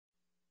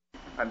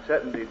I'm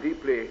certainly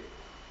deeply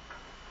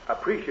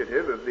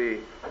appreciative of the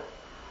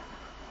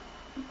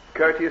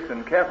courteous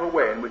and careful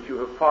way in which you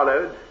have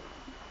followed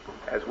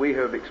as we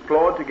have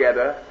explored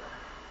together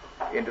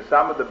into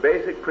some of the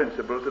basic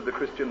principles of the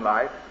Christian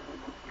life,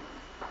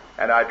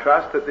 and I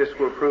trust that this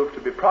will prove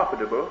to be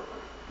profitable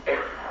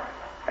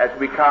as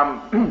we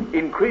come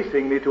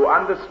increasingly to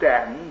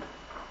understand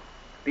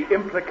the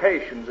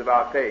implications of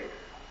our faith,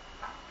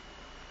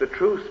 the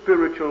true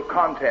spiritual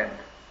content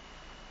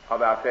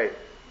of our faith.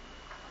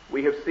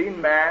 We have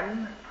seen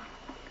man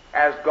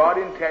as God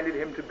intended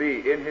him to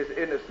be in his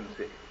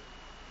innocency.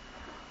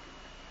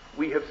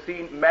 We have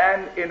seen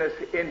man in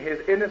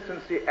his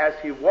innocency as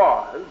he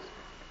was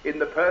in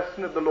the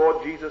person of the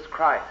Lord Jesus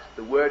Christ,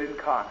 the Word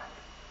incarnate.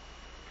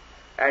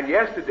 And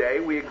yesterday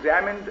we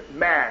examined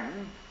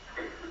man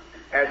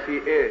as he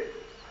is,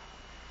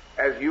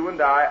 as you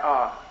and I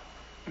are.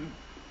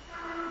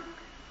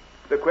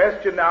 The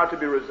question now to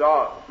be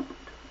resolved: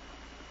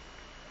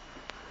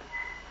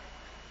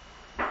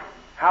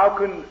 how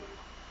can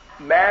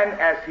man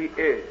as he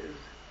is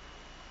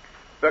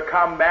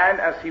become man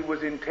as he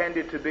was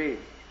intended to be?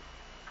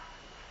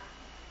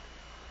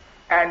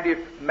 And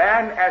if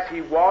man as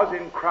he was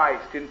in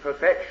Christ in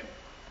perfection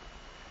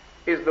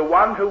is the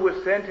one who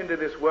was sent into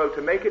this world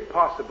to make it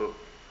possible,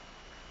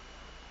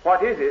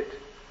 what is it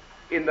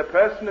in the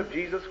person of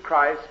Jesus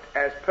Christ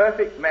as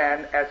perfect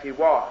man as he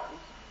was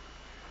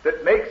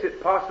that makes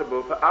it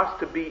possible for us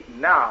to be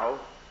now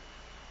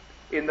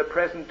in the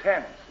present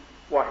tense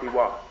what he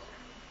was?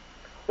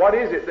 What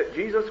is it that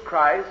Jesus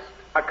Christ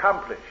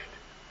accomplished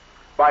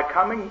by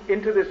coming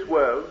into this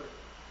world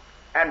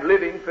and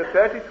living for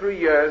 33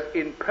 years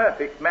in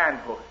perfect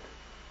manhood?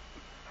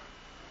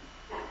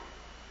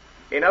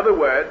 In other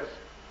words,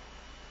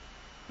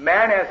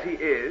 man as he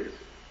is,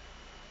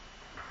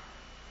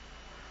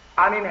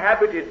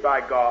 uninhabited by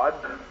God,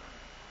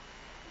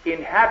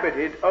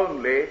 inhabited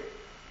only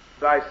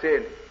by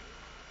sin.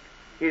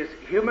 His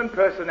human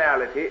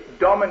personality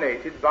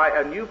dominated by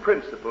a new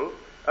principle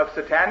of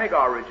satanic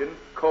origin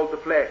called the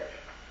flesh.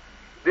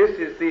 This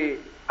is the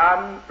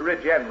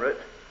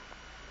unregenerate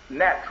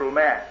natural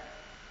man.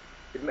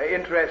 It may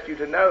interest you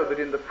to know that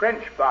in the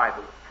French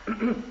Bible,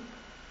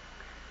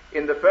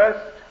 in the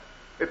first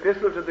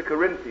epistle to the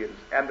Corinthians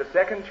and the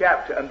second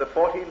chapter and the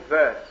 14th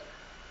verse,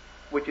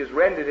 which is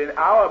rendered in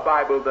our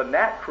Bible, "The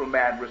natural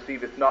man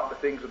receiveth not the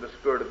things of the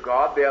Spirit of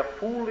God. They are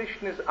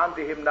foolishness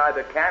unto him,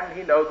 neither can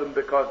he know them,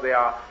 because they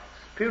are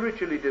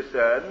spiritually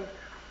discerned."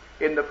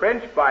 In the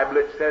French Bible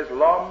it says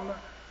 "l'homme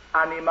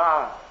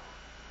animal."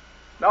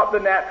 Not the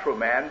natural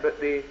man,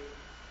 but the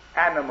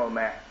animal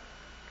man.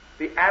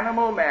 The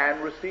animal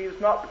man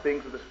receives not the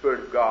things of the Spirit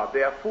of God.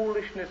 They are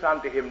foolishness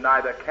unto him,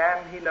 neither can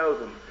he know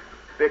them,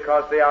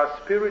 because they are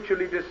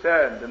spiritually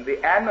discerned. And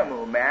the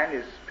animal man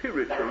is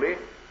spiritually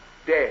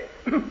dead,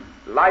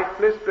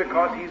 lifeless,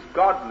 because he's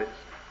godless.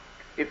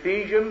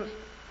 Ephesians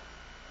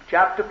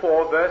chapter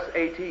 4 verse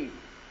 18.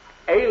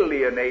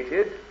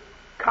 Alienated,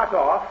 cut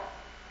off,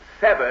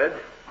 severed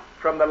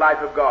from the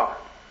life of God.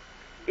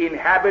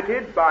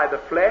 Inhabited by the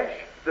flesh,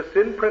 the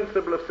sin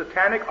principle of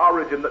satanic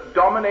origin that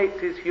dominates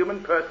his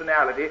human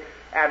personality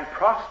and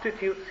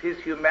prostitutes his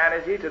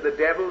humanity to the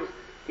devil's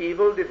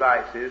evil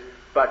devices,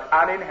 but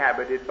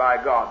uninhabited by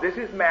God. This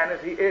is man as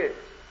he is.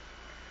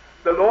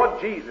 The Lord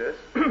Jesus,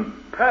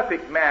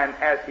 perfect man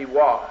as he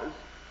was,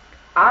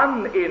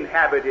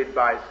 uninhabited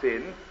by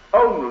sin,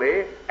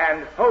 only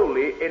and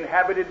wholly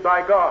inhabited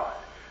by God,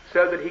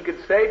 so that he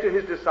could say to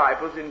his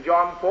disciples in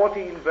John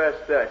 14 verse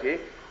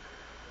 30,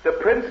 "The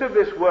prince of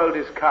this world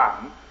is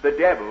come, the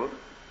devil,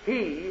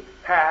 he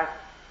hath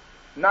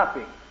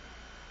nothing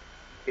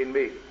in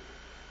me."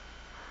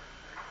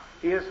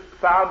 He has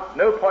found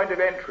no point of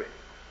entry,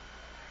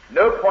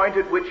 no point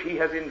at which he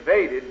has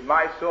invaded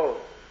my soul.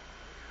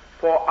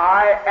 For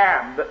I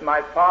am that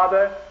my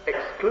Father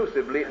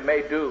exclusively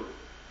may do.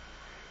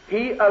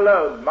 He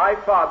alone, my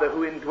Father,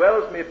 who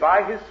indwells me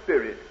by his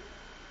Spirit,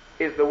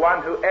 is the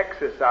one who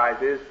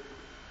exercises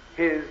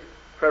his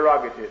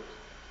prerogatives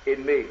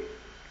in me.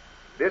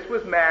 This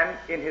was man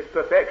in his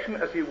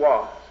perfection as he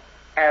was,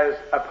 as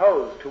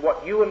opposed to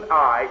what you and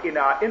I in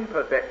our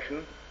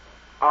imperfection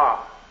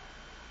are.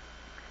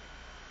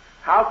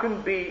 How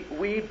can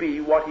we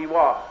be what he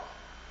was?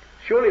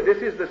 Surely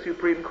this is the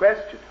supreme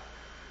question.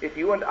 If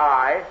you and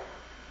I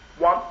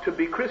want to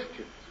be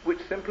Christians,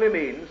 which simply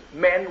means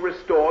men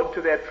restored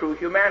to their true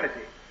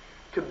humanity,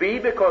 to be,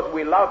 because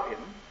we love him,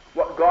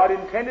 what God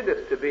intended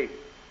us to be.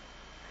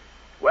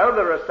 Well,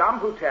 there are some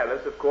who tell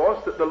us, of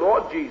course, that the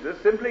Lord Jesus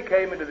simply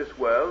came into this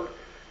world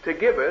to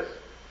give us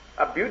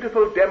a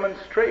beautiful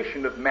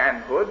demonstration of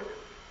manhood,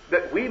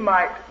 that we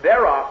might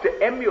thereafter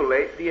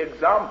emulate the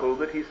example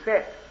that he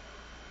set.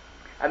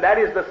 And that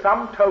is the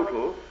sum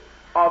total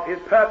of his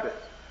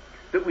purpose,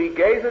 that we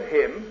gaze at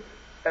him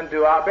and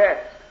do our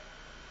best.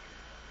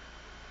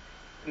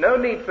 No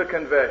need for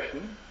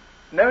conversion,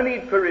 no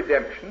need for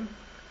redemption,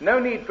 no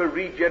need for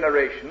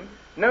regeneration,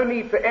 no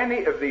need for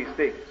any of these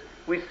things.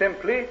 We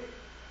simply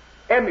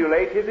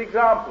emulate his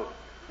example.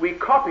 We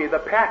copy the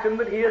pattern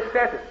that he has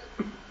set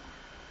us.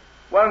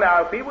 Well,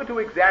 now, if we were to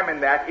examine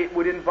that, it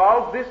would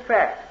involve this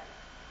fact,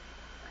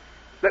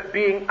 that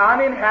being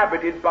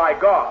uninhabited by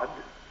God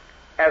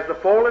as the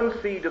fallen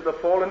seed of the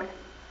fallen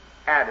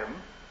Adam,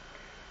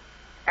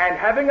 and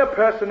having a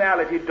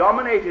personality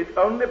dominated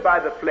only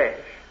by the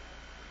flesh,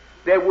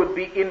 there would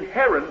be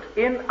inherent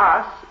in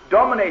us,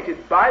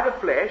 dominated by the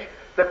flesh,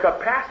 the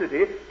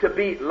capacity to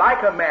be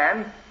like a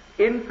man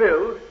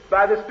infilled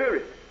by the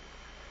Spirit.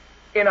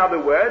 In other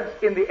words,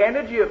 in the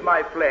energy of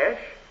my flesh,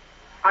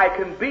 I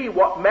can be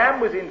what man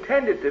was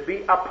intended to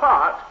be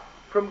apart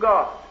from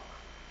God.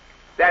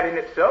 That in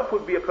itself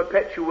would be a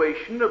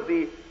perpetuation of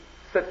the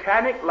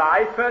satanic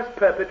lie first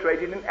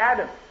perpetrated in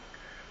Adam.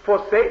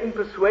 For Satan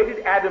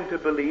persuaded Adam to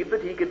believe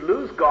that he could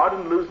lose God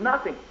and lose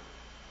nothing.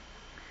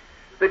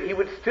 That he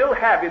would still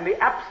have, in the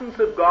absence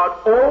of God,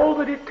 all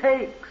that it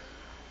takes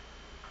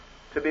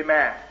to be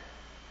man.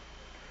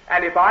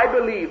 And if I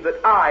believe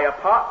that I,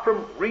 apart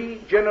from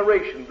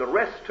regeneration, the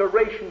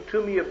restoration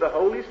to me of the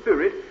Holy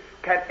Spirit,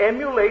 can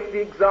emulate the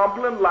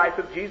example and life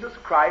of Jesus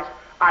Christ,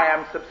 I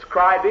am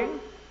subscribing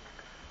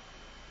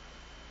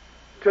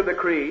to the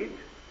creed,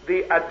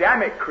 the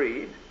Adamic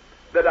creed,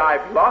 that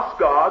I've lost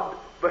God,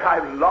 but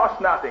I've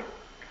lost nothing.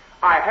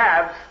 I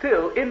have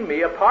still in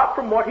me, apart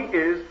from what he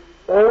is,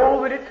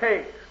 all that it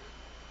takes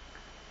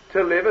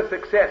to live a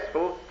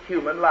successful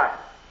human life.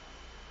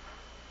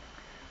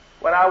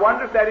 Well, I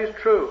wonder if that is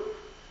true.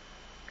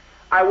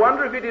 I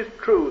wonder if it is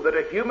true that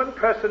a human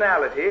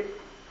personality,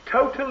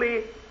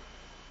 totally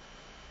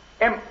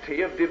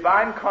empty of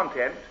divine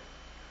content,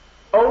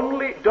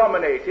 only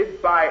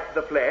dominated by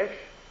the flesh,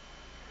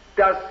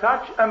 does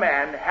such a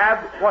man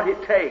have what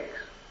it takes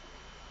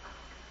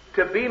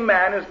to be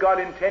man as God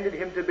intended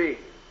him to be?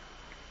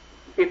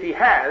 If he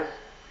has,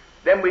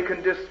 then we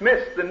can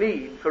dismiss the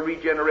need for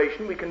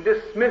regeneration, we can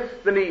dismiss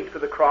the need for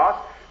the cross,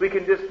 we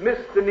can dismiss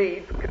the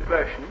need for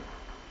conversion,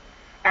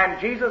 and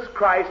Jesus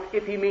Christ,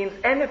 if he means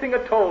anything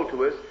at all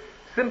to us,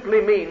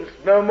 simply means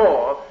no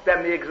more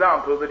than the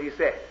example that he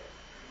set.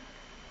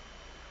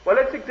 Well,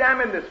 let's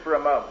examine this for a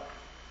moment.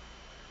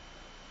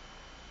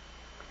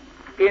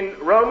 In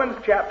Romans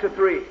chapter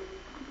 3,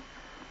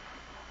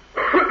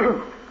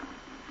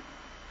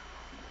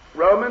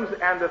 Romans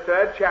and the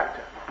 3rd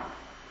chapter.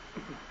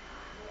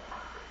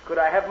 Could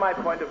I have my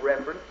point of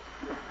reference?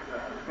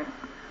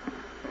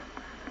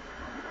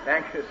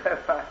 Thank you so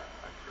much.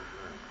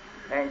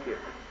 Thank you.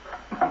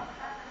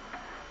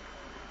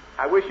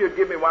 I wish you'd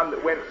give me one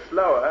that went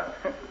slower.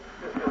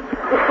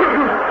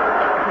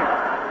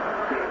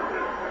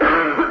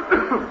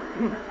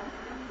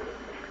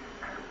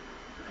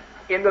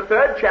 In the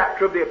 3rd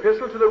chapter of the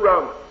Epistle to the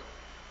Romans,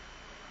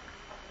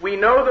 we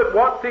know that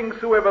what things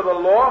soever the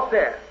law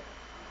saith,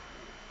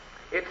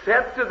 it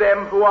saith to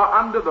them who are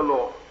under the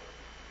law.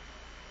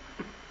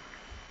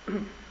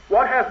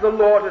 What has the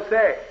law to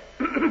say?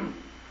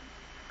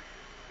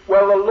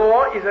 Well, the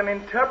law is an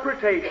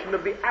interpretation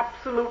of the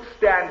absolute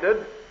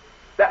standard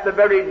that the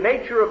very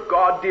nature of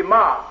God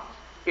demands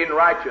in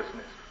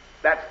righteousness.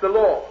 That's the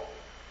law.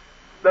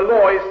 The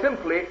law is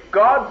simply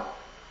God's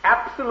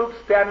absolute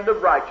standard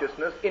of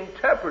righteousness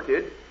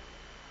interpreted,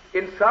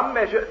 in some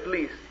measure at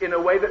least, in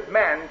a way that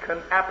man can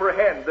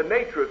apprehend the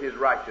nature of his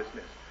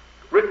righteousness.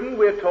 Written,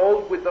 we're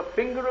told, with the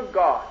finger of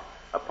God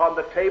upon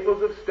the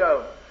tables of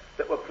stone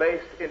that were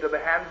placed into the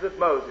hands of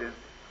Moses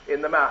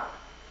in the mount.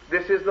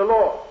 This is the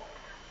law.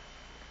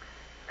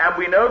 And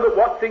we know that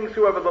what things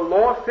soever the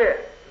law saith,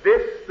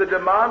 this, the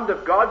demand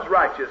of God's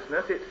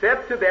righteousness, it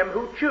saith to them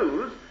who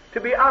choose to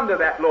be under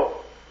that law.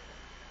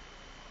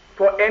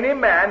 For any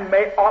man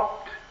may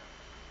opt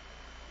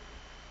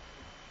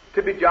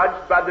to be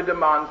judged by the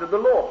demands of the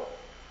law.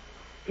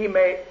 He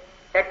may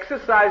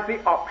exercise the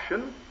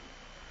option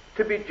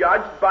to be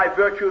judged by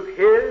virtue of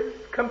his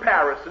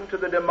comparison to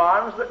the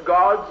demands that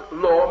God's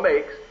law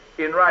makes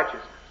in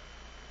righteousness.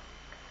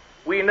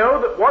 We know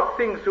that what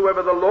things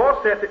soever the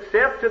law saith, it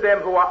saith to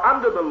them who are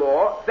under the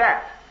law,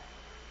 that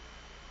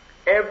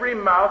every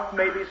mouth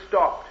may be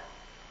stopped,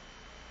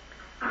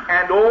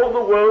 and all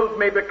the world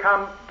may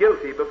become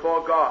guilty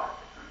before God.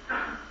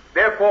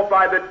 Therefore,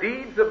 by the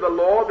deeds of the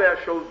law there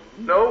shall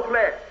no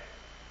flesh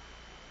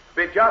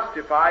be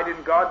justified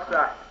in God's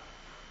sight.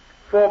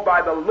 For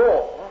by the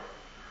law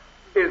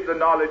is the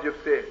knowledge of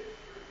sin.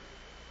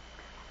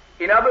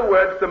 In other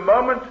words, the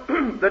moment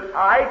that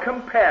I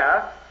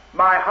compare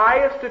my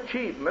highest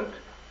achievement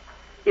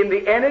in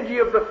the energy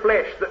of the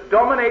flesh that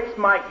dominates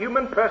my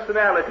human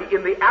personality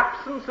in the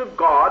absence of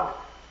God,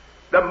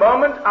 the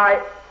moment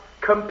I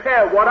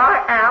compare what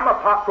I am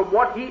apart from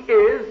what he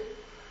is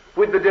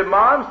with the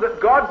demands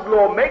that God's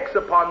law makes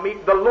upon me,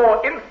 the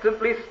law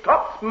instantly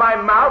stops my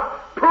mouth,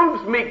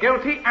 proves me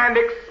guilty, and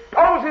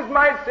exposes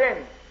my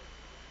sin.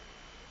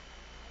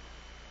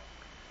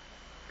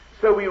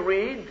 So we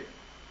read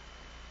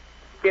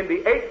in the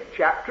 8th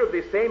chapter of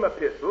the same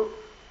epistle,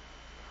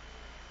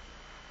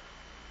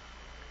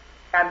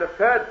 and the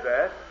 3rd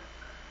verse,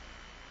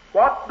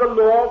 what the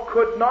law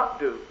could not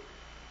do.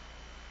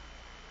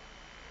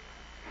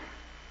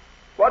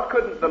 What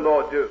couldn't the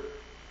law do?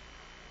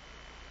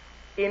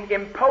 in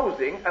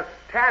imposing a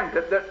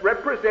standard that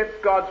represents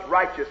God's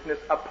righteousness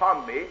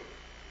upon me,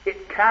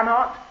 it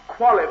cannot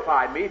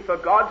qualify me for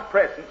God's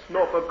presence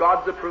nor for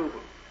God's approval.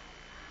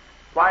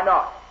 Why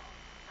not?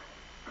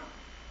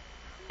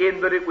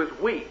 In that it was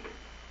weak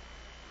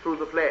through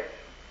the flesh.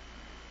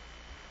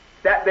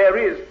 That there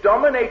is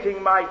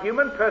dominating my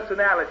human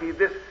personality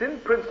this sin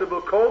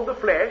principle called the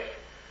flesh,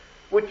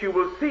 which you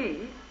will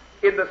see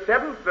in the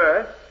 7th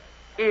verse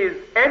is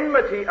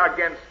enmity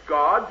against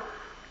God.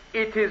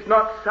 It is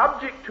not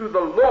subject to the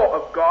law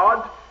of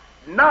God,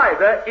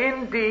 neither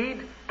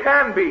indeed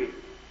can be.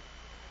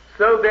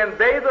 So then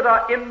they that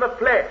are in the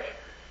flesh,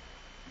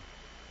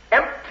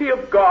 empty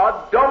of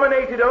God,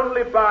 dominated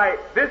only by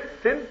this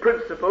sin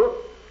principle,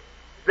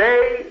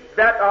 they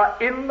that are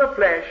in the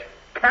flesh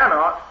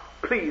cannot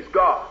please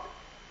God.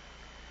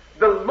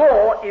 The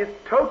law is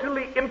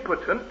totally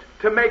impotent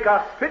to make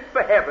us fit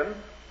for heaven,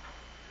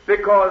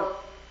 because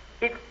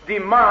its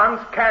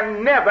demands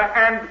can never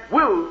and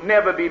will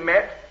never be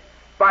met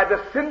by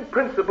the sin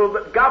principle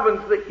that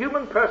governs the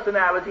human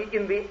personality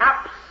in the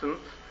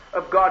absence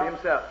of God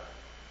himself.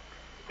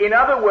 In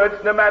other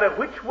words, no matter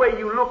which way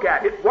you look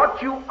at it,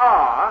 what you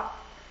are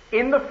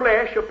in the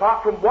flesh,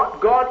 apart from what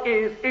God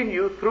is in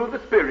you through the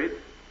Spirit,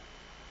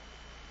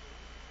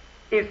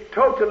 is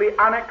totally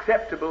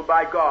unacceptable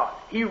by God.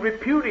 He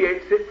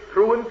repudiates it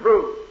through and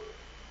through.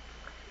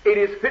 It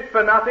is fit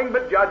for nothing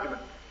but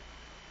judgment.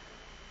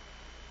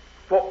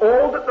 For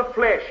all that the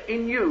flesh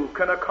in you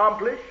can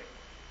accomplish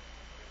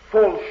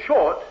falls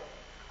short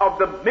of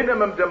the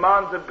minimum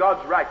demands of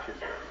God's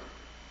righteousness.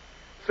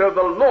 So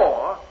the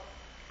law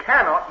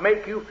cannot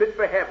make you fit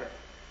for heaven,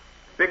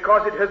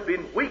 because it has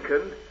been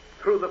weakened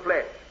through the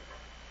flesh.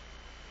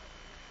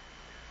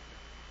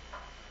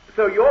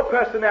 So your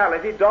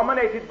personality,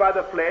 dominated by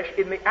the flesh,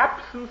 in the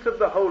absence of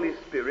the Holy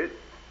Spirit,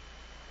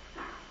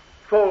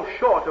 falls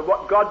short of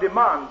what God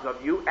demands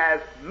of you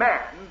as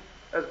man,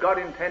 as God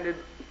intended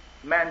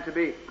man to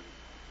be.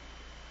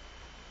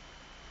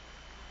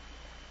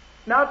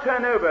 Now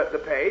turn over the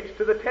page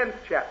to the 10th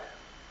chapter.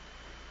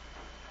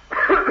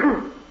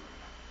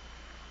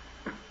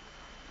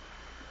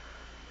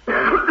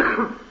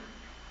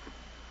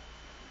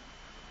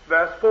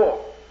 Verse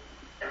 4.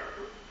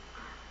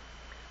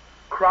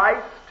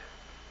 Christ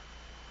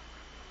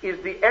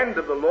is the end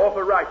of the law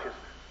for righteousness.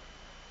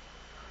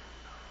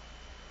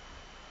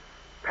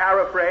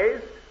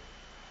 Paraphrased,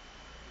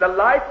 the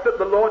life that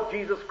the Lord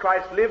Jesus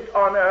Christ lived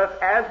on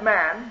earth as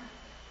man,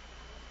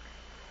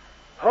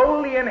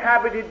 wholly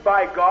inhabited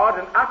by God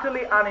and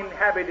utterly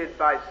uninhabited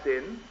by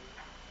sin,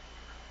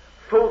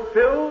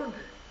 fulfilled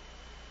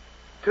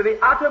to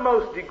the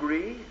uttermost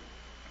degree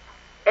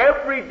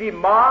every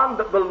demand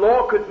that the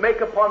law could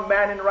make upon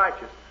man in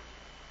righteousness.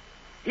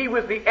 He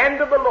was the end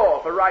of the law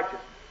for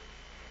righteousness.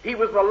 He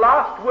was the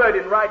last word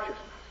in righteousness.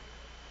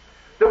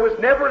 There was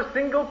never a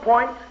single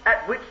point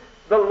at which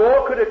the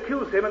law could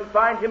accuse him and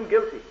find him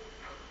guilty.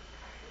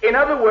 In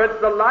other words,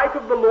 the life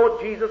of the Lord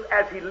Jesus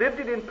as he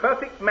lived it in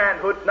perfect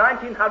manhood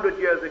 1900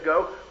 years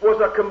ago was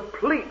a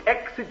complete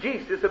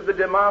exegesis of the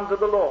demands of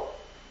the law.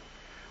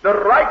 The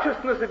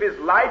righteousness of his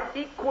life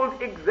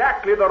equaled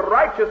exactly the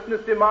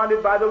righteousness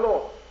demanded by the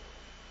law.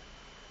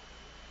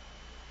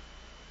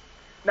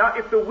 Now,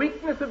 if the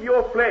weakness of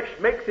your flesh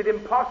makes it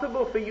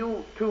impossible for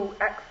you to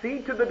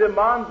accede to the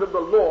demands of the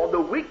law, the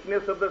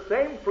weakness of the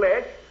same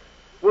flesh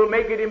will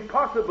make it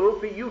impossible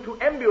for you to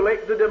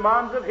emulate the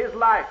demands of his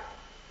life.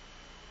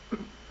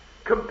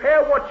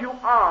 Compare what you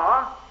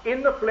are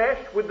in the flesh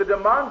with the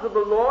demands of the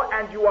law,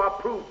 and you are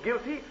proved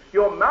guilty.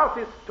 Your mouth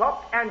is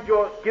stopped, and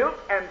your guilt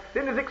and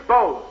sin is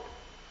exposed.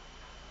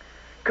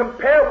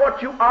 Compare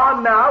what you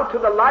are now to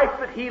the life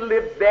that he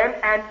lived then,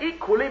 and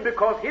equally,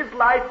 because his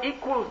life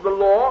equals the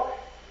law,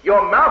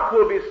 your mouth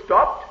will be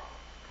stopped,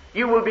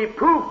 you will be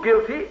proved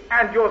guilty,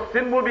 and your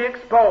sin will be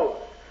exposed.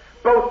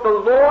 Both the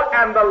law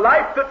and the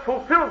life that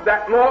fulfilled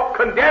that law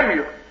condemn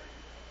you.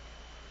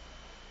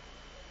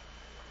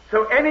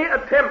 So any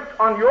attempt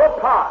on your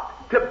part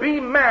to be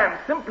man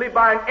simply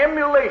by an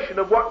emulation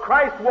of what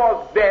Christ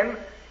was then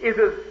is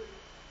as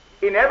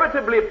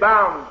inevitably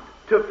bound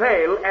to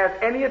fail as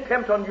any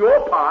attempt on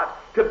your part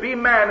to be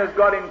man as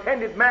God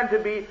intended man to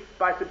be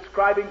by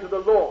subscribing to the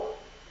law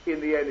in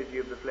the energy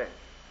of the flesh.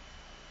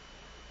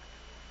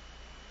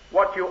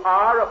 What you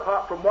are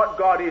apart from what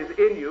God is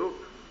in you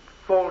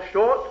falls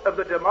short of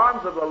the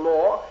demands of the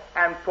law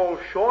and falls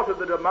short of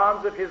the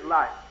demands of his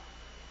life.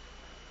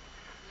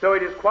 So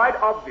it is quite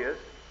obvious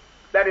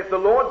that if the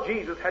Lord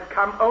Jesus had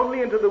come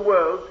only into the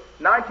world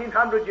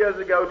 1900 years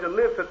ago to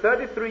live for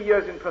 33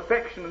 years in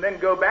perfection and then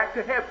go back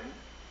to heaven,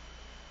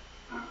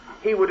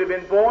 he would have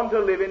been born to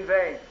live in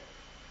vain.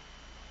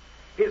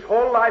 His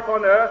whole life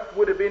on earth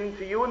would have been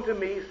to you and to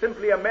me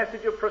simply a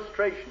message of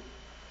frustration.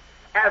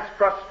 As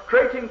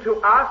frustrating to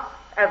us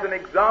as an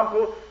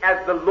example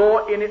as the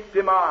law in its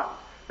demands,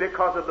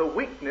 because of the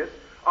weakness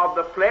of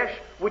the flesh,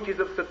 which is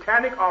of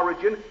satanic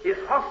origin, is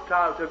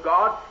hostile to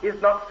God,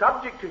 is not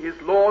subject to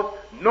his laws,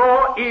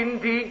 nor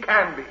indeed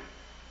can be.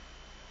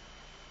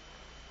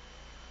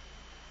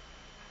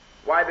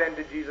 Why then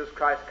did Jesus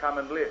Christ come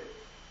and live?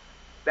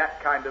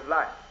 that kind of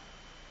life.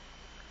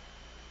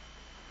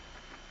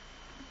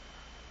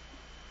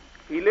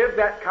 He lived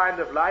that kind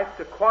of life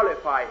to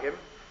qualify him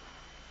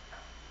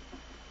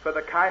for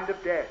the kind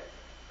of death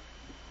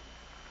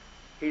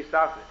he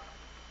suffered.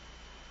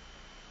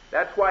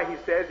 That's why he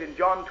says in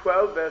John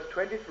 12, verse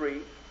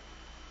 23,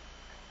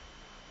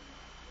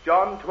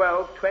 John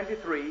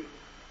 12:23,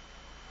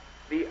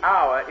 the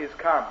hour is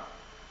come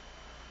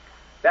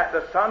that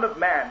the Son of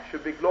Man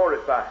should be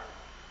glorified.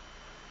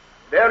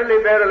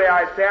 Verily, verily,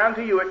 I say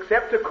unto you,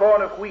 except a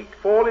corn of wheat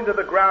fall into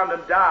the ground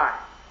and die,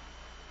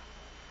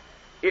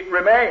 it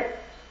remains,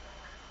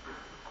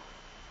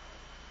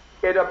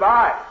 it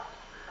abides,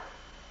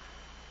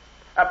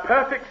 a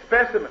perfect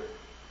specimen,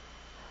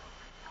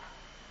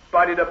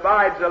 but it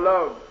abides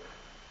alone.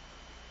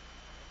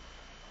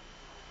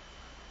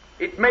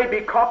 It may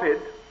be copied,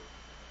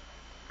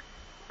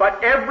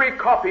 but every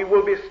copy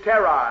will be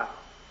sterile.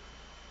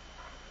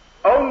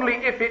 Only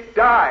if it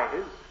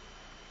dies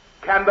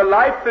can the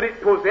life that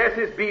it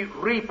possesses be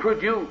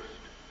reproduced.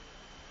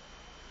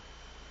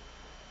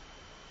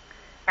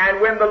 And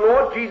when the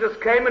Lord Jesus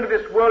came into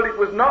this world, it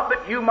was not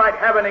that you might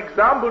have an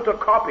example to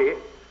copy,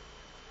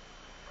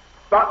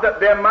 but that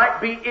there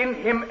might be in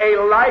him a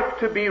life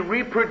to be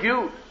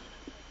reproduced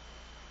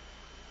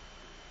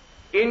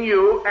in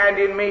you and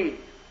in me.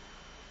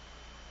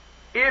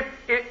 If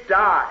it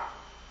die,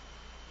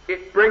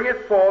 it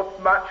bringeth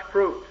forth much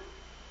fruit.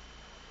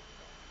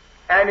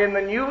 And in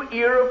the new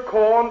ear of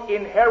corn,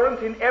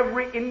 inherent in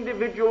every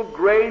individual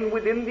grain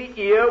within the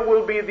ear,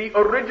 will be the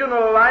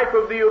original life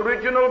of the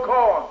original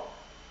corn.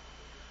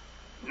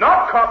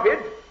 Not copied,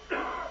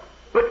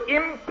 but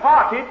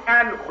imparted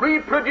and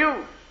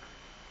reproduced.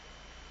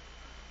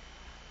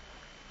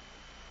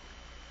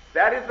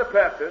 That is the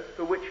purpose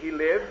for which he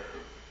lived.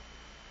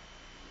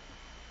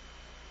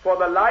 For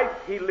the life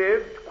he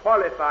lived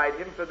qualified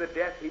him for the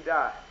death he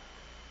died.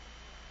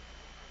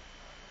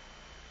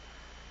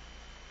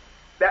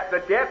 That the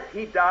death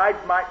he died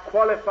might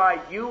qualify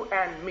you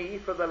and me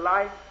for the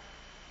life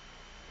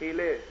he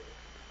lived.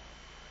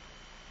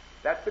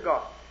 That's the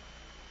gospel.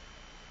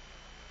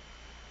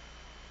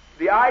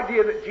 The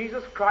idea that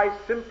Jesus Christ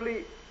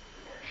simply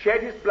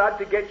shed his blood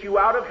to get you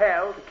out of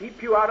hell, to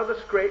keep you out of the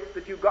scrapes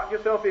that you got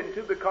yourself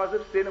into because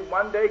of sin, and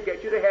one day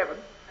get you to heaven,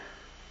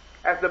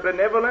 as the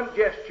benevolent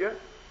gesture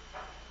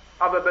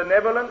of a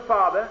benevolent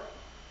Father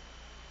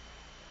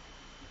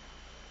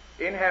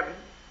in heaven,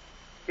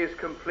 is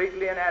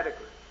completely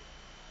inadequate.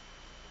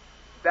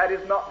 That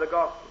is not the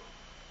gospel.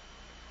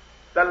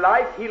 The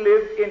life he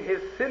lived in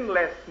his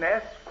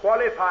sinlessness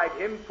qualified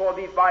him for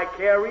the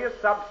vicarious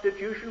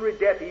substitutionary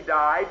death he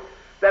died,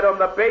 that on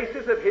the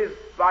basis of his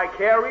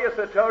vicarious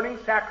atoning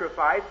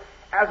sacrifice,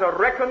 as a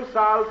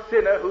reconciled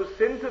sinner whose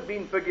sins have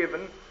been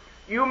forgiven,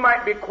 you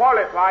might be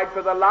qualified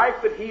for the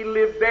life that he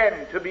lived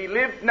then, to be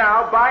lived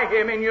now by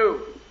him in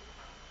you.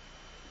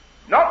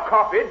 Not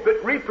copied,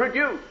 but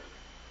reproduced.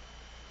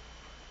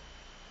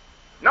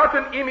 Not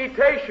an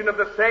imitation of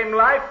the same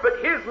life,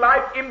 but his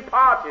life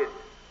imparted.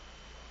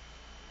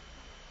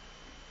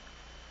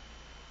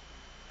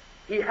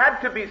 He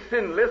had to be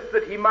sinless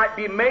that he might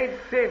be made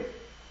sin.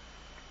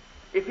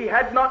 If he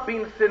had not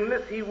been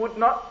sinless, he would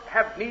not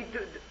have need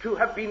to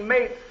have been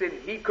made sin.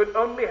 He could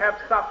only have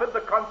suffered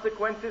the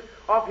consequences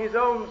of his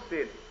own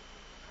sin.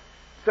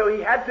 So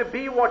he had to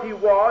be what he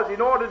was in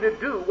order to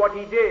do what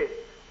he did.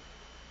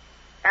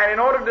 And in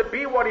order to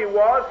be what he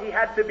was, he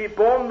had to be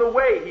born the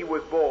way he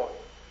was born.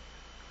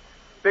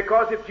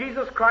 Because if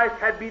Jesus Christ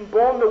had been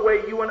born the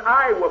way you and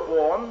I were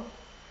born,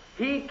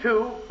 he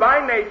too,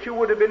 by nature,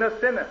 would have been a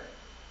sinner.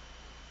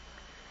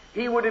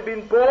 He would have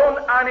been born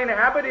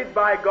uninhabited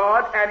by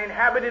God and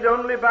inhabited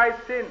only by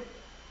sin.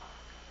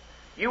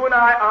 You and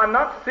I are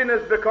not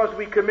sinners because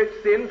we commit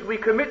sins. We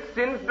commit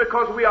sins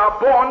because we are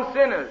born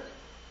sinners.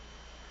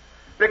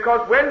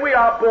 Because when we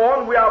are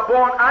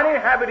born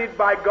uninhabited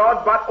by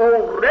God, but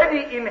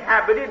already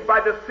inhabited by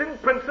the sin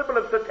principle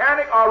of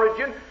satanic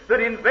origin that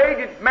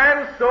invaded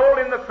man's soul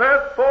in the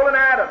first fallen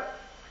Adam.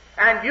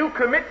 And you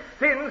commit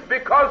sins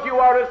because you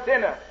are a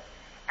sinner.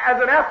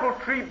 As an apple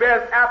tree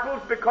bears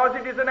apples because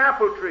it is an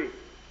apple tree.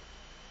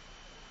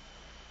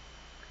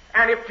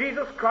 And if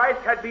Jesus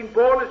Christ had been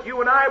born as you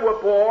and I were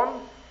born,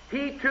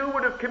 he too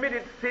would have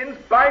committed sins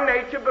by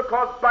nature,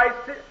 because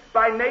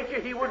by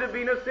nature he would have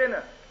been a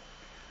sinner.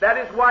 That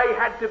is why he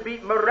had to be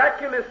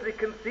miraculously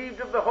conceived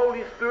of the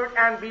Holy Spirit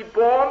and be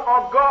born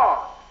of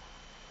God.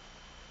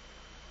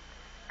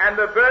 And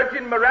the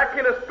virgin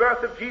miraculous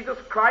birth of Jesus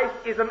Christ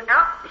is an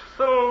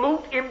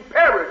absolute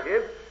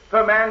imperative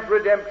for man's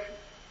redemption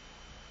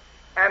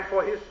and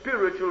for his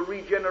spiritual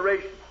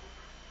regeneration.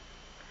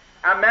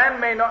 A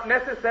man may not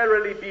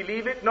necessarily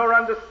believe it nor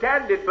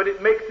understand it, but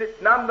it makes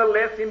it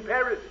nonetheless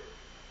imperative.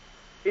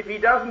 If he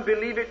doesn't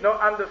believe it nor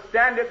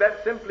understand it,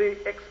 that simply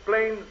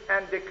explains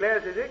and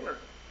declares his ignorance.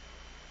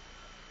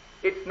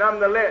 It's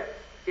nonetheless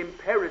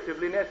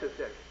imperatively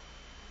necessary.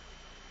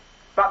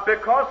 But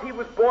because he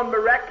was born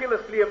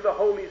miraculously of the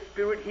Holy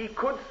Spirit, he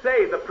could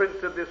say, the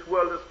prince of this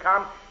world has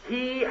come,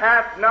 he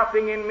hath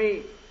nothing in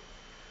me.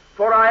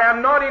 For I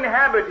am not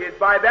inhabited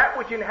by that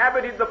which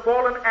inhabited the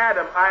fallen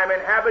Adam. I am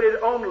inhabited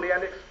only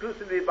and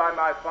exclusively by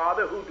my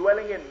Father, who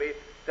dwelling in me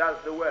does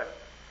the work.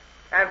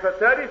 And for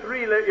 33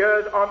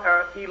 years on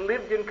earth he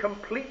lived in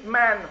complete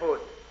manhood,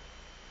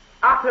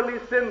 utterly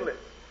sinless,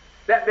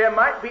 that there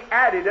might be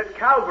added at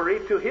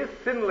Calvary to his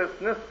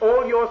sinlessness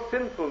all your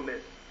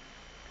sinfulness.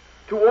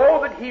 To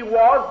all that he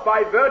was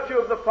by virtue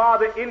of the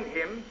Father in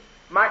him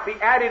might be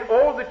added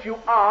all that you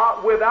are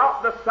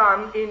without the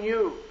Son in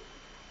you.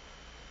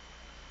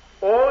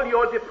 All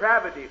your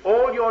depravity,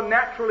 all your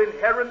natural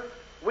inherent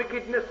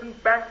wickedness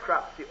and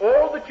bankruptcy,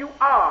 all that you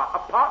are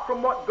apart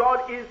from what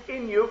God is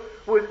in you,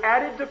 was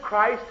added to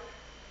Christ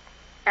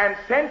and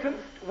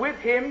sentenced with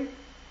him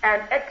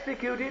and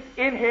executed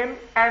in him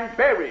and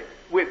buried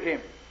with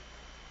him.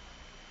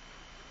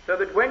 So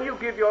that when you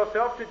give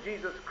yourself to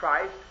Jesus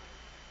Christ,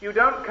 you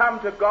don't come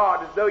to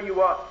God as though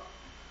you are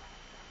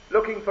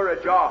looking for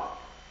a job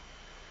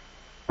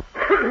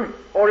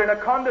or in a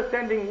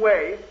condescending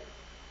way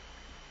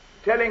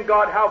telling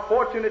God how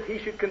fortunate he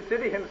should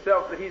consider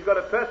himself that he's got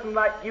a person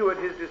like you at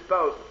his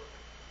disposal.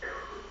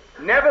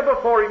 Never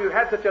before have you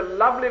had such a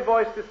lovely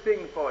voice to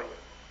sing for you.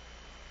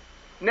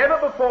 Never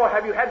before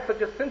have you had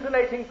such a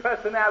scintillating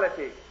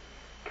personality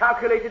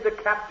calculated to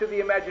capture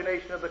the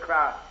imagination of the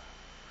crowd.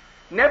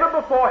 Never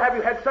before have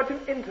you had such an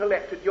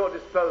intellect at your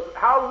disposal.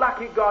 How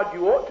lucky, God,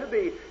 you ought to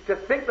be to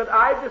think that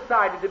I've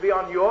decided to be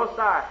on your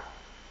side.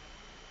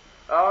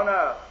 Oh,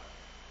 no.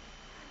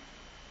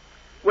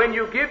 When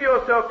you give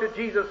yourself to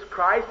Jesus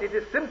Christ, it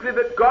is simply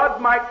that God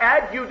might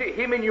add you to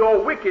him in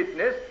your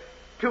wickedness,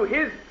 to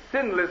his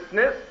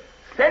sinlessness,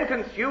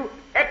 sentence you,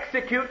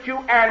 execute you,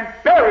 and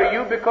bury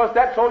you, because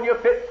that's all you're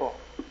fit for.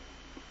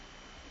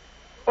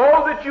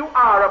 All that you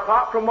are,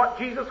 apart from what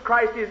Jesus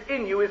Christ is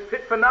in you, is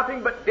fit for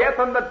nothing but death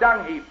and the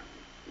dung heap.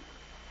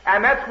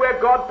 And that's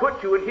where God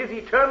put you in his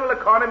eternal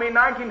economy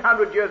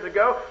 1900 years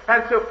ago,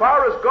 and so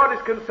far as God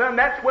is concerned,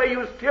 that's where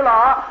you still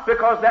are,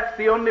 because that's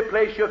the only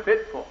place you're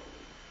fit for.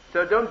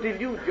 So don't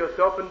delude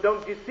yourself and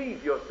don't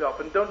deceive yourself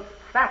and don't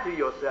flatter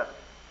yourself.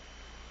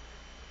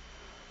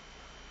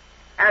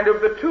 And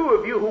of the two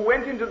of you who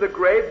went into the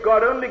grave,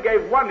 God only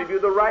gave one of you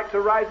the right to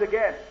rise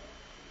again.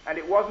 And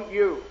it wasn't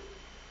you.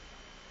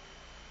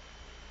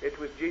 It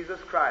was Jesus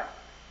Christ.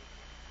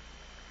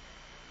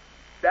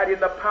 That in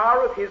the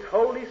power of his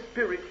Holy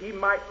Spirit he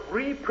might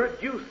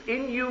reproduce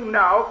in you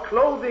now,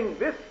 clothing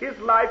this his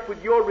life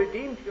with your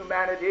redeemed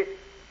humanity,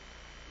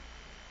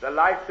 the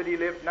life that he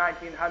lived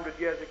 1900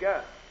 years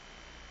ago.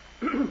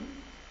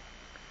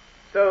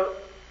 So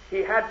he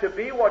had to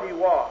be what he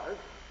was,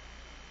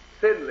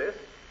 sinless,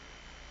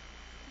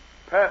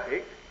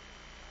 perfect,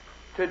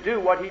 to do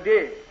what he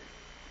did,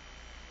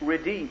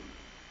 redeem.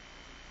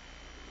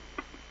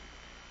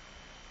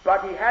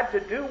 But he had to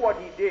do what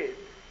he did,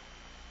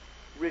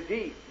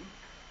 redeem,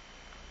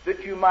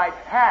 that you might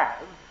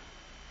have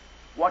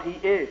what he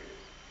is,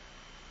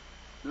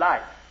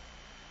 life.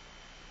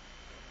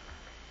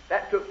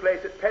 That took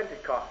place at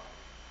Pentecost,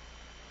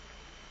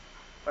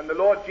 when the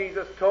Lord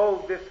Jesus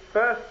told this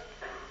first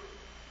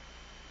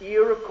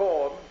ear of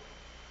corn,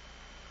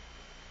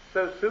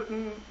 so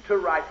soon to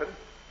ripen,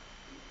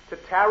 to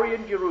tarry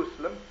in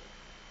Jerusalem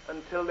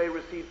until they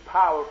received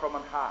power from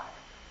on high.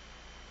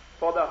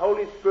 For the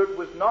Holy Spirit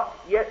was not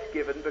yet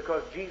given,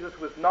 because Jesus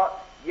was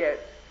not yet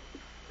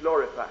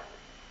glorified.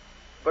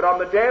 But on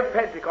the day of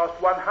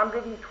Pentecost,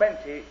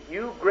 120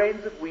 new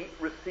grains of wheat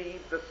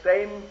received the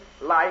same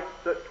life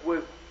that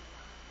was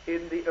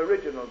in the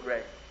original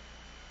grain.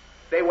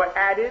 They were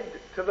added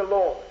to the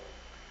Lord.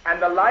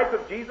 And the life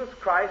of Jesus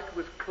Christ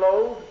was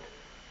clothed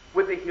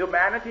with the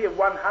humanity of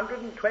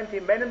 120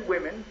 men and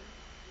women,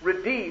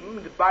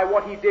 redeemed by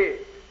what he did.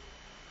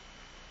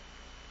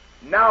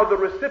 Now the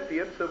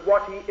recipients of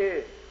what he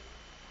is.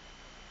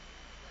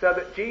 So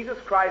that Jesus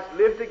Christ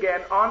lived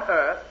again on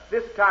earth,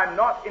 this time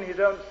not in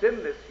his own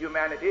sinless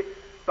humanity,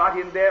 but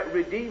in their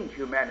redeemed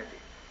humanity,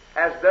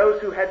 as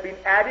those who had been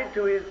added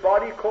to his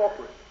body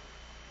corporate,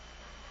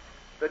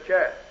 the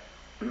church.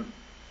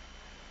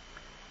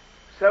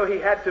 So he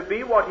had to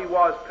be what he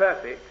was,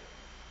 perfect,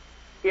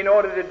 in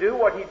order to do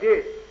what he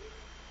did,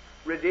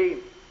 redeem.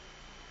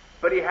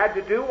 But he had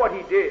to do what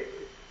he did,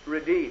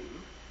 redeem,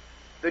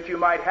 that you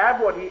might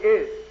have what he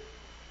is,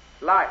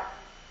 life.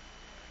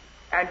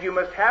 And you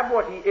must have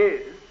what he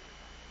is,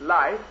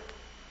 life,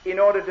 in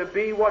order to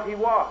be what he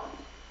was,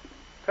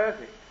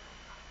 perfect.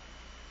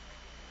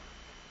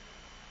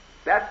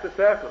 That's the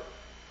circle.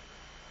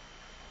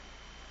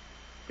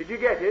 Did you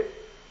get it?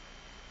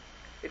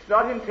 It's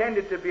not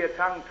intended to be a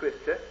tongue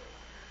twister,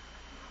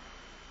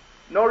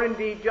 nor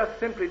indeed just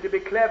simply to be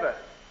clever.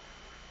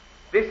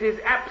 This is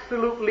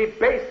absolutely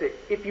basic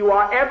if you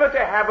are ever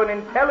to have an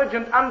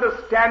intelligent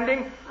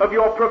understanding of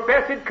your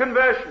professed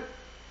conversion.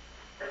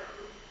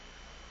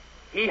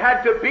 He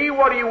had to be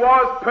what he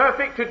was,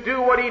 perfect, to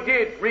do what he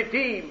did,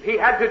 redeem. He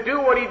had to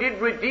do what he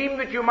did, redeem,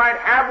 that you might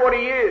have what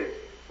he is,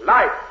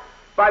 life,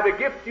 by the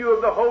gift to you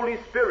of the Holy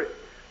Spirit.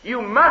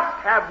 You must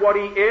have what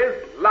he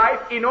is,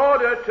 life, in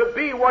order to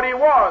be what he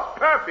was,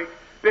 perfect,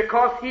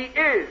 because he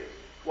is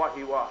what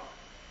he was,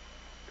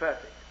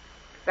 perfect.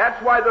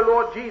 That's why the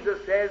Lord Jesus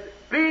says,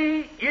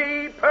 be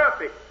ye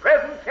perfect,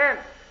 present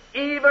tense,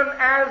 even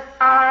as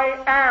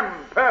I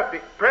am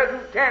perfect,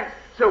 present tense.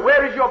 So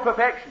where is your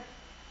perfection?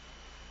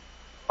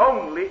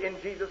 Only in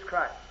Jesus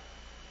Christ.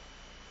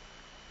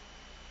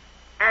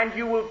 And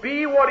you will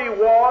be what he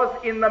was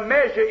in the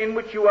measure in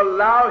which you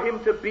allow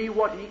him to be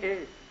what he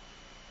is.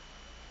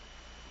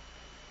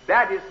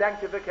 That is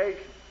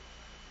sanctification.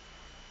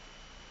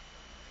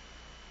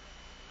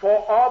 For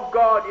of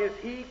God is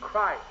he,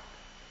 Christ,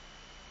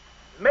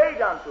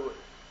 made unto us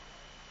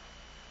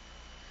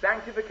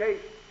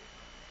sanctification,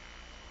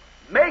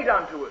 made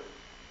unto us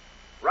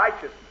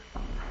righteousness,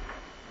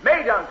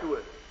 made unto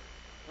us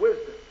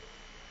wisdom,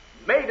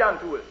 made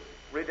unto us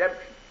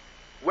redemption.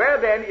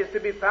 Where then is to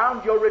be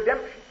found your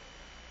redemption,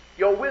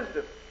 your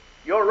wisdom,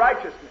 your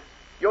righteousness,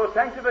 your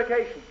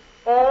sanctification?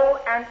 All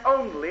and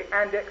only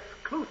and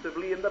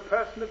exclusively in the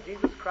person of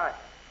Jesus Christ,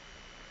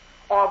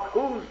 of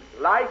whose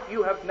life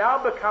you have now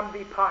become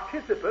the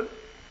participant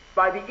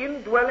by the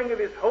indwelling of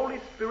his Holy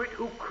Spirit,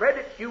 who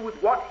credits you with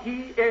what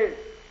he is,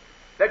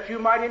 that you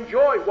might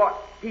enjoy what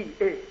he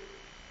is.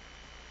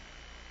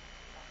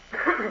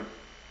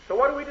 So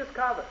what do we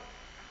discover?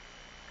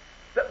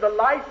 That the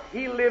life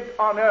he lived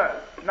on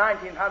earth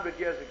 1900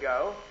 years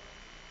ago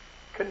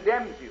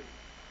condemns you,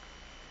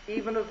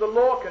 even as the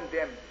law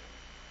condemns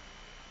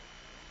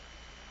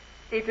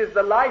you. It is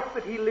the life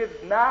that he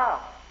lives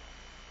now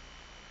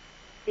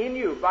in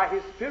you by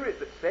his Spirit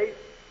that saves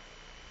you.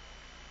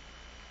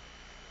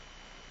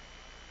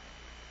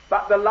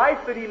 But the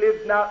life that he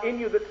lives now in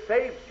you that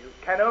saves you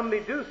can only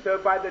do so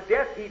by the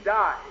death he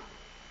died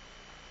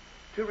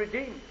to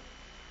redeem you,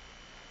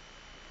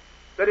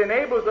 that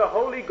enables the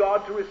holy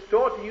God to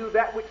restore to you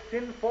that which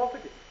sin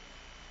forfeited.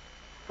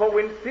 For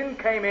when sin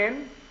came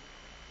in,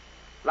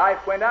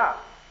 life went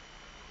out.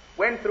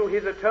 When through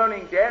his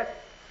atoning death,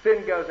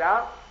 sin goes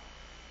out,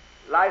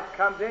 life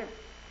comes in.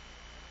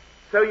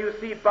 So you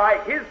see, by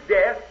his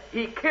death,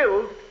 he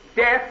killed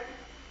death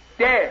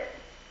dead.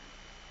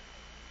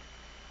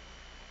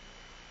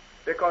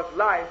 Because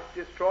life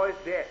destroys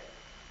death.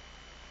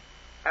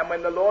 And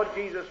when the Lord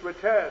Jesus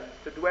returns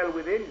to dwell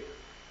within you,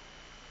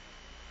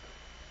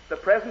 the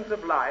presence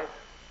of life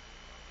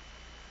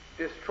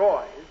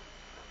destroys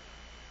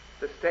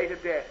the state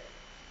of death,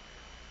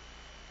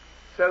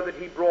 so that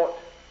he brought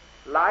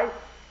life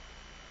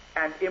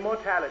and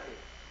immortality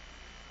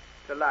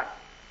to life.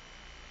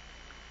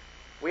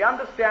 We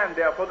understand,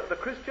 therefore, that the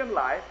Christian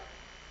life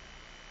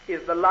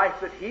is the life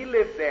that he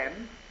lived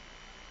then,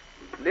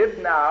 lived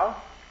now,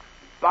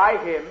 by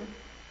him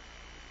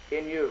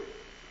in you.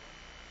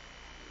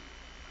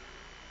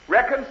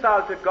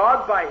 Reconciled to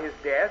God by his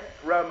death,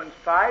 Romans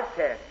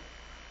 5:10,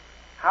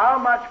 how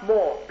much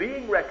more,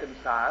 being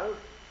reconciled,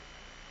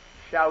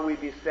 shall we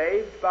be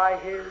saved by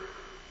his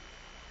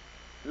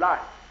life?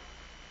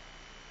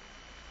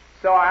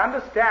 So I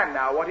understand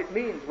now what it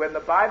means when the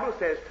Bible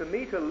says to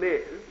me to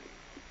live,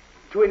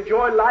 to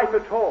enjoy life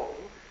at all,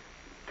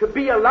 to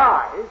be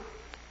alive.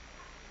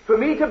 For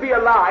me to be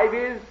alive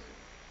is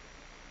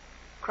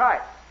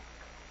Christ.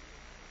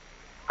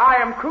 I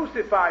am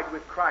crucified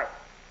with Christ.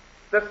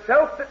 The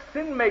self that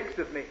sin makes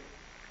of me,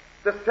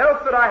 the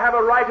self that I have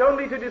a right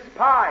only to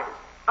despise,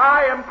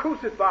 I am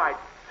crucified,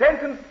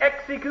 sentenced,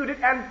 executed,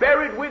 and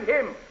buried with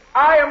him.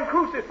 I am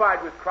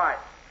crucified with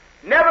Christ,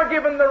 never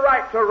given the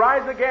right to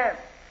rise again.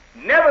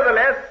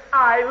 Nevertheless,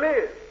 I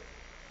live.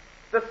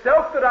 The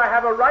self that I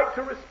have a right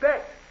to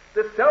respect,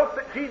 the self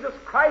that Jesus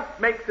Christ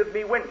makes of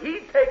me when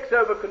he takes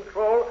over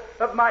control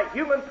of my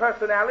human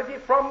personality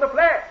from the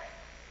flesh.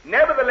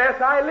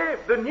 Nevertheless, I live,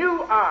 the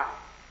new I,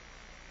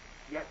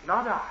 yet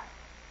not I,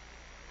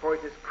 for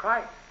it is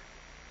Christ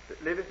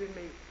that liveth in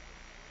me.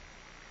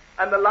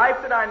 And the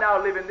life that I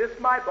now live in this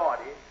my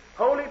body,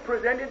 wholly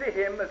presented to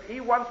him as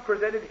he once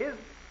presented his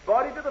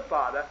body to the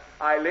Father,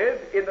 I live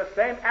in the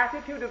same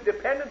attitude of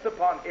dependence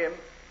upon him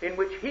in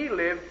which he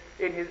lived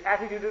in his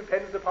attitude of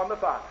dependence upon the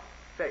Father.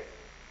 Faith.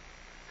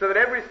 So that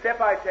every step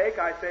I take,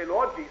 I say,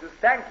 Lord Jesus,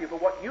 thank you for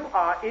what you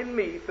are in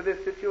me for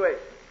this situation.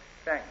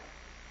 Thank you.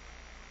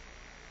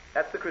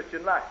 That's the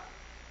Christian life.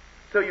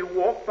 So you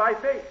walk by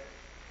faith.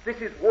 This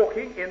is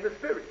walking in the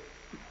Spirit.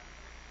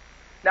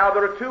 Now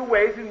there are two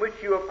ways in which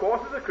you, of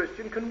course, as a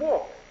Christian can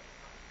walk.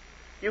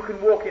 You can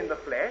walk in the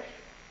flesh,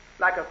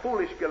 like a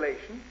foolish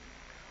Galatian,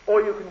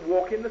 or you can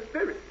walk in the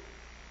Spirit.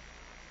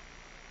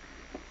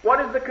 What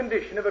is the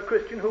condition of a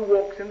Christian who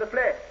walks in the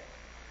flesh?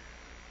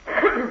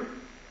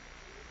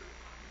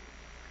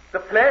 The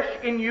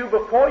flesh in you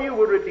before you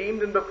were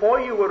redeemed and before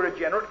you were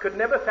regenerate could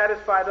never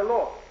satisfy the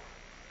law.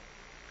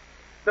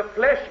 The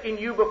flesh in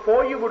you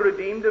before you were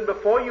redeemed and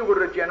before you were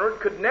regenerate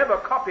could never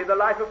copy the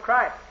life of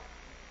Christ.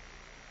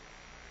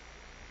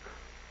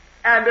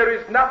 And there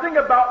is nothing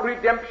about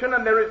redemption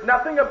and there is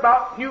nothing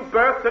about new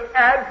birth that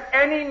adds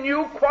any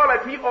new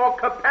quality or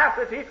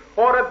capacity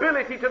or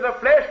ability to the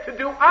flesh to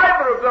do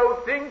either of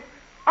those things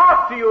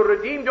after you're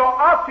redeemed or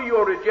after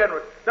you're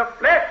regenerate. The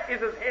flesh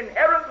is as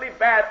inherently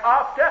bad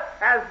after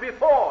as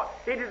before.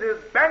 It is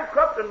as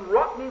bankrupt and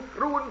rotten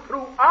through and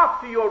through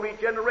after your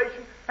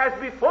regeneration as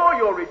before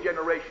your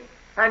regeneration.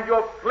 And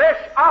your flesh,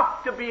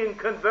 after being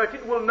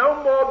converted, will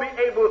no more be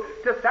able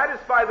to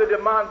satisfy the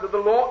demands of the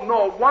law,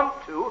 nor want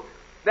to,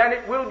 than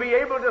it will be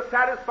able to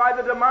satisfy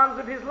the demands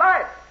of his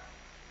life.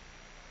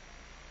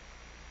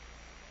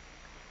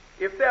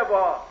 If there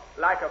were,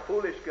 like a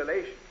foolish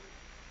Galatians,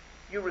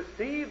 you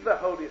receive the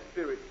Holy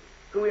Spirit,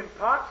 who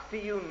imparts to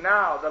you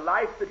now the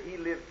life that he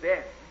lived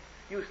then,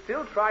 you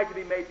still try to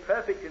be made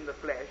perfect in the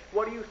flesh,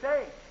 what are you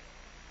saying?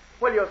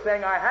 Well, you're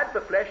saying, I had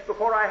the flesh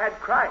before I had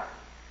Christ.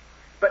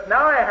 But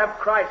now I have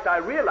Christ, I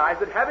realize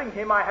that having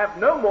him I have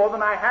no more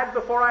than I had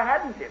before I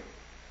hadn't him.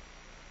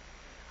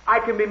 I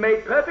can be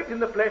made perfect in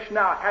the flesh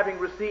now, having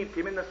received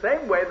him, in the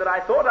same way that I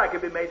thought I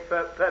could be made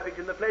perfect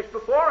in the flesh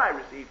before I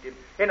received him.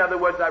 In other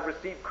words, I've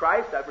received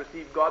Christ, I've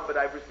received God, but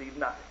I've received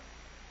nothing.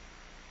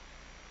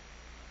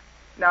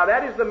 Now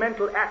that is the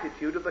mental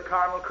attitude of the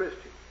carnal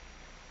Christian.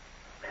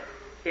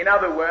 In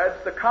other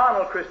words, the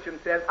carnal Christian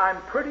says,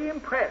 I'm pretty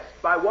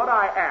impressed by what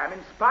I am.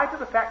 In spite of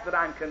the fact that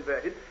I'm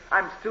converted,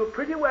 I'm still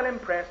pretty well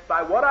impressed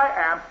by what I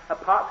am,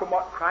 apart from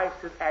what Christ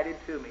has added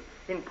to me.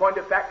 In point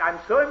of fact, I'm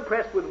so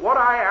impressed with what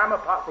I am,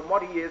 apart from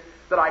what he is,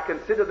 that I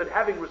consider that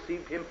having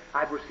received him,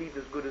 I've received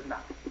as good as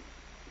nothing.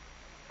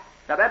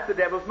 Now that's the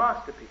devil's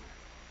masterpiece.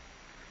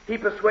 He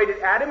persuaded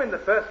Adam in the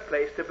first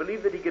place to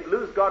believe that he could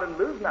lose God and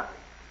lose nothing.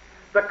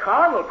 The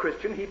carnal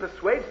Christian he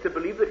persuades to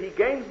believe that he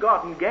gains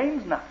God and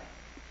gains nothing.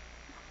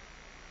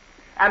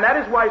 And that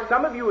is why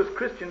some of you as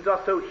Christians are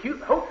so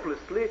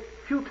hopelessly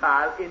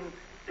futile in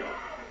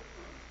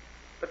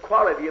the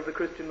quality of the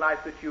Christian life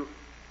that you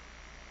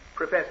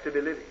profess to be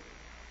living.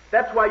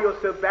 That's why you're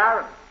so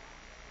barren.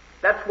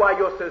 That's why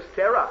you're so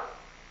sterile.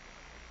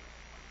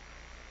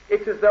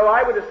 It's as though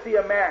I were to see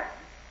a man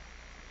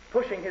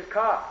pushing his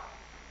car.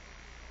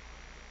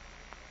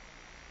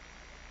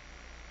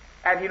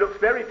 And he looks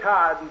very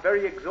tired and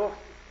very exhausted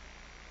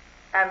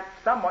and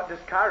somewhat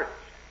discouraged.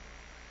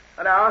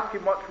 And I ask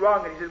him what's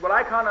wrong, and he says, well,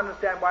 I can't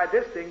understand why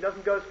this thing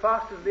doesn't go as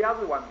fast as the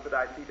other ones that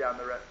I see down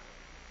the road.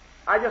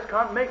 I just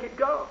can't make it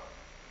go.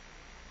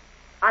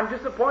 I'm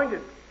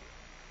disappointed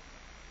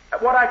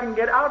at what I can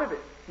get out of it,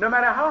 no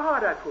matter how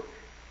hard I push.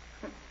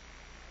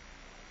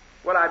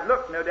 Well, I'd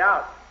look, no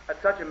doubt,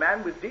 at such a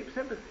man with deep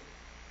sympathy.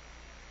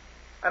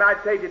 And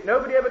I'd say, did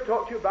nobody ever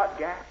talk to you about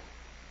gas?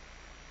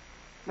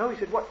 No, he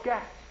said, what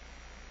gas?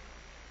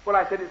 Well,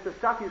 I said, it's the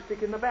stuff you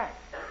stick in the back.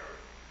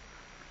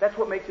 That's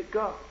what makes it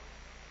go.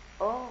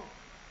 Oh.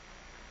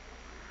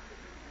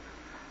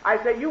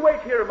 I say, you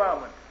wait here a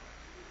moment.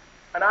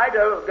 And I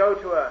don't go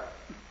to a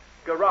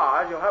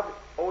garage. You'll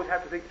always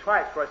have to think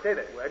twice before I say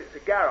that word. It's a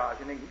garage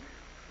in England.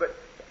 But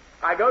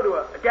I go to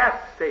a gas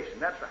station.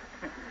 That's right.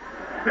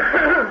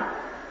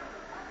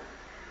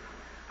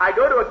 I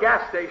go to a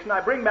gas station. I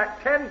bring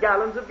back 10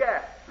 gallons of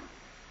gas.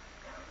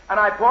 And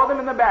I pour them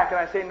in the back. And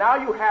I say, now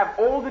you have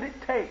all that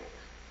it takes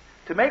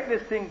to make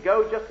this thing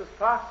go just as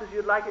fast as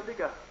you'd like it to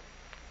go.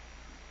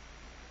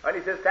 And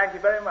he says, thank you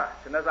very much.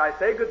 And as I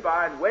say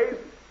goodbye and wave,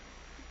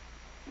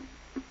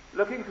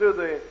 looking through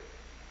the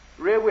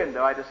rear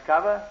window, I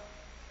discover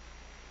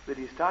that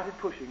he started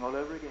pushing all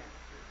over again.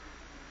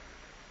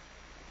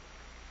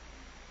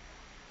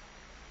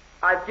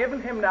 I've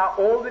given him now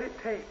all that it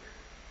takes.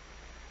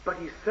 But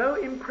he's so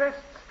impressed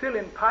still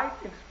in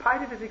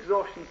spite of his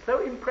exhaustion,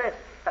 so impressed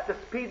at the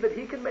speed that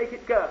he can make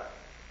it go,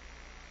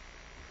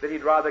 that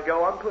he'd rather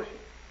go on pushing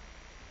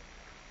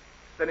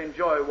than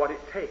enjoy what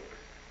it takes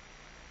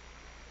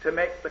to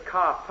make the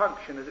car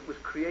function as it was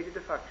created to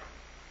function.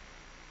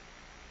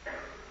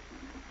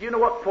 Do you know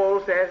what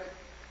Paul says?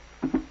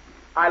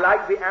 I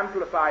like the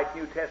Amplified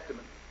New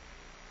Testament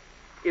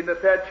in the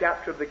 3rd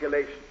chapter of the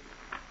Galatians.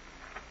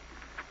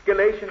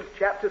 Galatians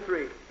chapter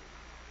 3,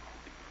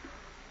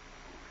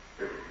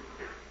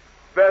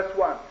 verse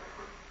 1.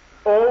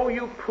 O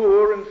you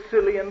poor and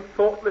silly and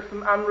thoughtless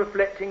and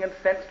unreflecting and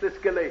senseless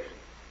Galatians.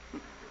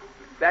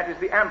 That is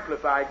the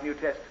Amplified New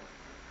Testament.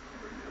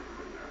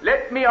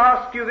 Let me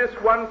ask you this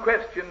one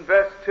question,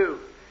 verse 2.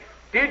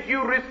 Did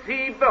you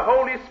receive the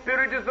Holy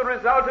Spirit as the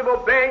result of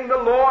obeying the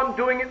law and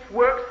doing its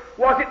works?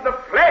 Was it the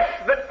flesh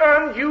that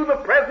earned you the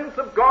presence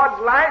of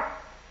God's life?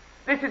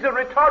 This is a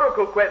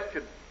rhetorical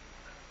question.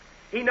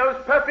 He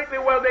knows perfectly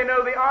well they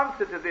know the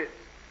answer to this.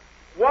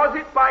 Was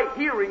it by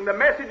hearing the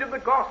message of the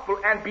gospel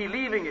and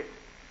believing it?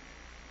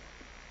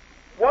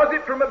 Was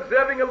it from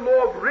observing a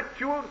law of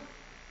rituals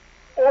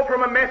or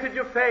from a message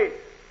of faith?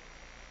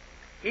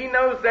 He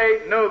knows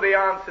they know the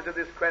answer to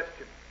this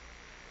question.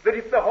 That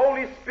if the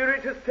Holy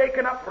Spirit has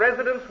taken up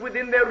residence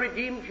within their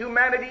redeemed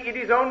humanity, it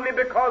is only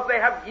because they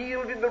have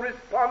yielded the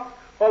response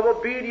of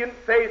obedient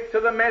faith to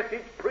the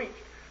message preached,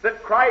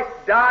 that Christ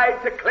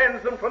died to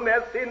cleanse them from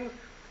their sins,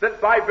 that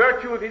by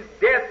virtue of his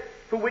death,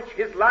 for which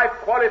his life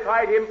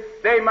qualified him,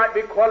 they might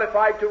be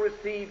qualified to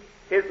receive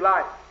his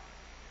life.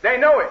 They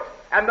know it,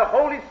 and the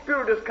Holy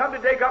Spirit has come to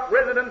take up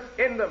residence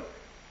in them.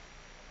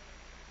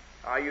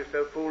 Are you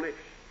so foolish?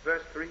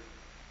 Verse 3.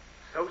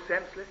 so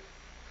senseless,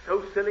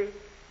 so silly?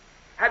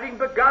 Having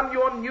begun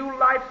your new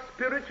life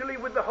spiritually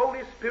with the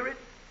Holy Spirit,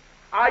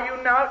 are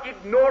you now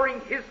ignoring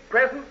His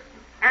presence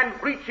and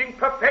reaching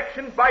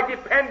perfection by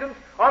dependence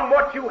on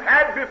what you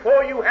had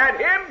before you had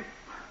Him?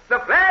 The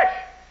flesh.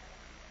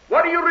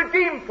 What are you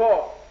redeemed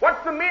for?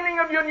 What's the meaning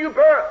of your new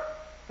birth?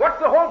 What's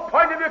the whole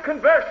point of your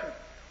conversion?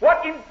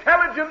 What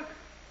intelligent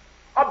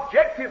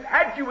objective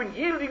had you in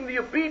yielding the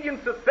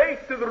obedience of faith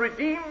to the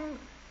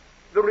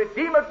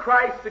Redeemer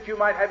Christ, that you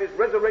might have His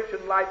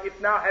resurrection life, if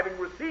now, having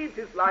received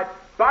His life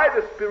by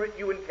the Spirit,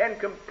 you intend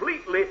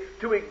completely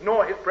to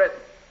ignore His presence?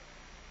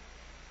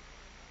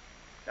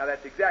 Now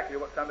that's exactly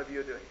what some of you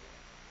are doing.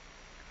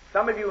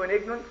 Some of you in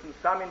ignorance and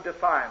some in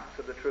defiance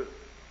of the truth.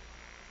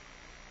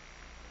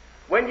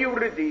 When you were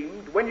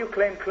redeemed, when you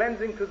claim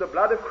cleansing through the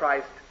blood of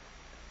Christ,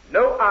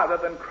 no other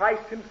than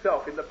Christ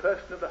Himself in the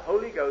person of the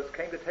Holy Ghost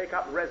came to take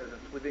up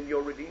residence within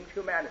your redeemed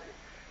humanity,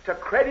 to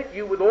credit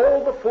you with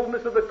all the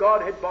fullness of the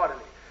Godhead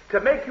bodily,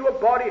 to make you a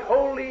body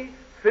wholly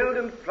filled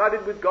and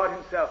flooded with God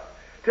Himself,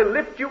 to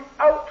lift you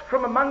out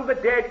from among the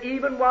dead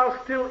even while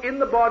still in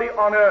the body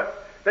on earth,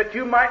 that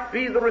you might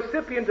be the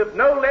recipient of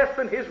no less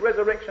than His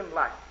resurrection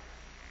life.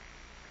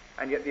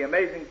 And yet the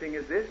amazing thing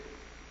is this: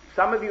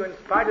 some of you, in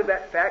spite of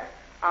that fact,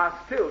 are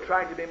still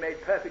trying to be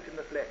made perfect in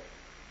the flesh.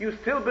 You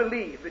still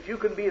believe that you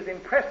can be as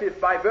impressive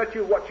by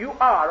virtue of what you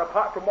are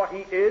apart from what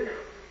He is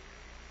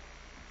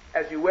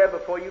as you were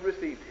before you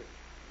received Him.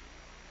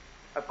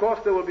 Of course,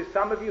 there will be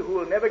some of you who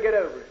will never get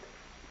over it.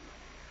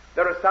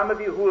 There are some of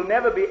you who will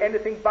never be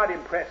anything but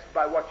impressed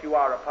by what you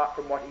are apart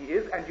from what He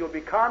is, and you'll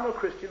be carnal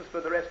Christians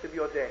for the rest of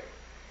your day.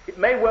 It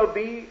may well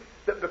be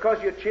that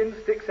because your chin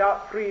sticks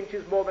out 3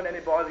 inches more than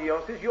anybody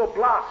else's, you'll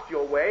blast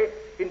your way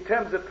in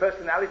terms of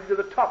personality to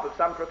the top of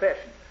some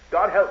profession.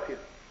 God help you.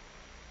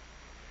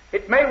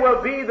 It may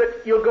well be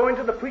that you'll go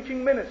into the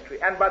preaching ministry,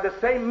 and by the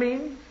same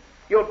means,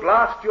 you'll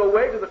blast your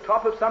way to the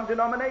top of some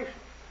denomination.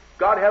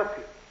 God help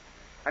you.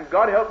 And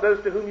God help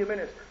those to whom you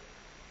minister.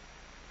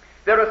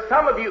 There are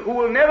some of you who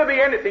will never be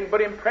anything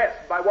but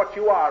impressed by what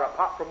you are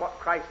apart from what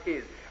Christ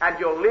is, and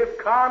you'll live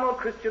carnal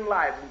Christian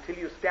lives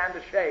until you stand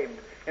ashamed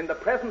in the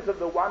presence of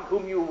the one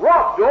whom you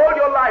robbed all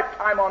your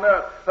lifetime on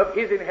earth of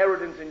His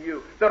inheritance in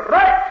you, the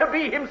right to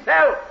be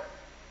Himself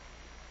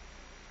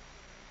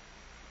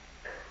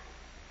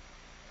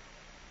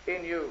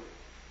in you,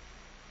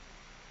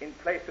 in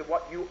place of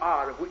what you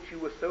are, of which you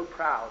were so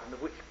proud and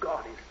of which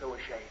God is so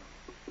ashamed.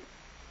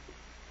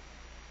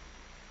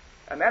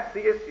 And that's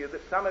the issue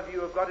that some of you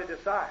have got to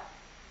decide.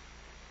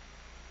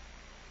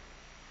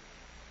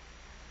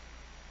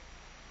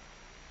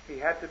 He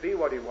had to be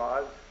what He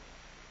was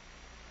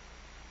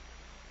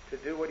to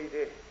do what He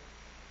did,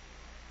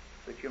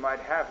 that you might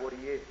have what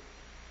He is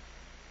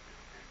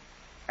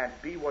and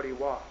be what He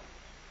was,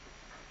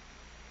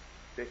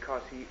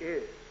 because He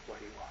is what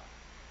He was.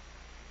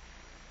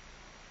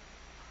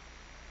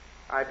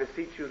 I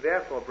beseech you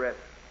therefore, brethren,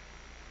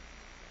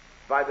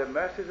 by the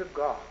mercies of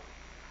God,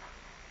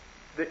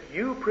 that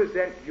you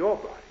present your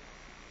body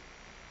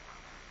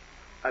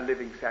a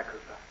living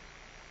sacrifice,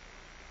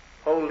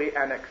 holy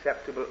and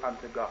acceptable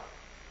unto God.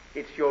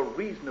 It's your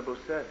reasonable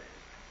service,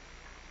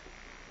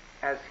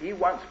 as He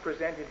once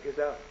presented His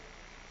own,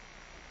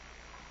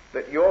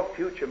 that your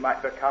future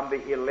might become the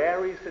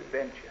hilarious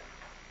adventure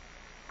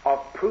of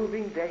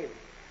proving daily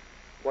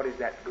what is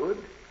that good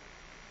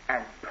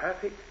and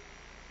perfect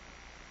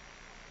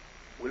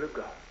will of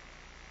God.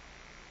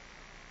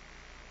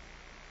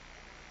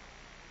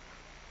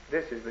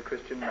 This is the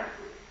Christian life.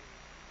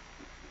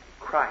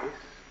 Christ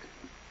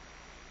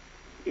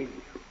in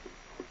you.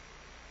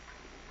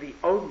 The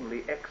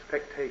only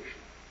expectation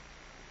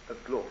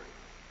of glory,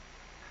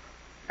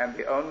 and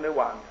the only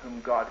one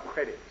whom God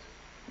credits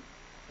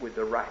with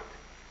the right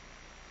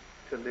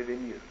to live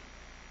in you.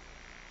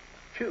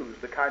 Choose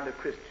the kind of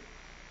Christian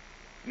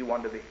you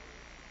want to be.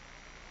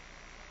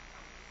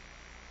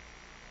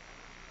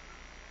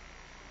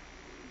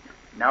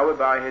 Now we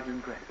bow our heads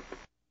in prayer.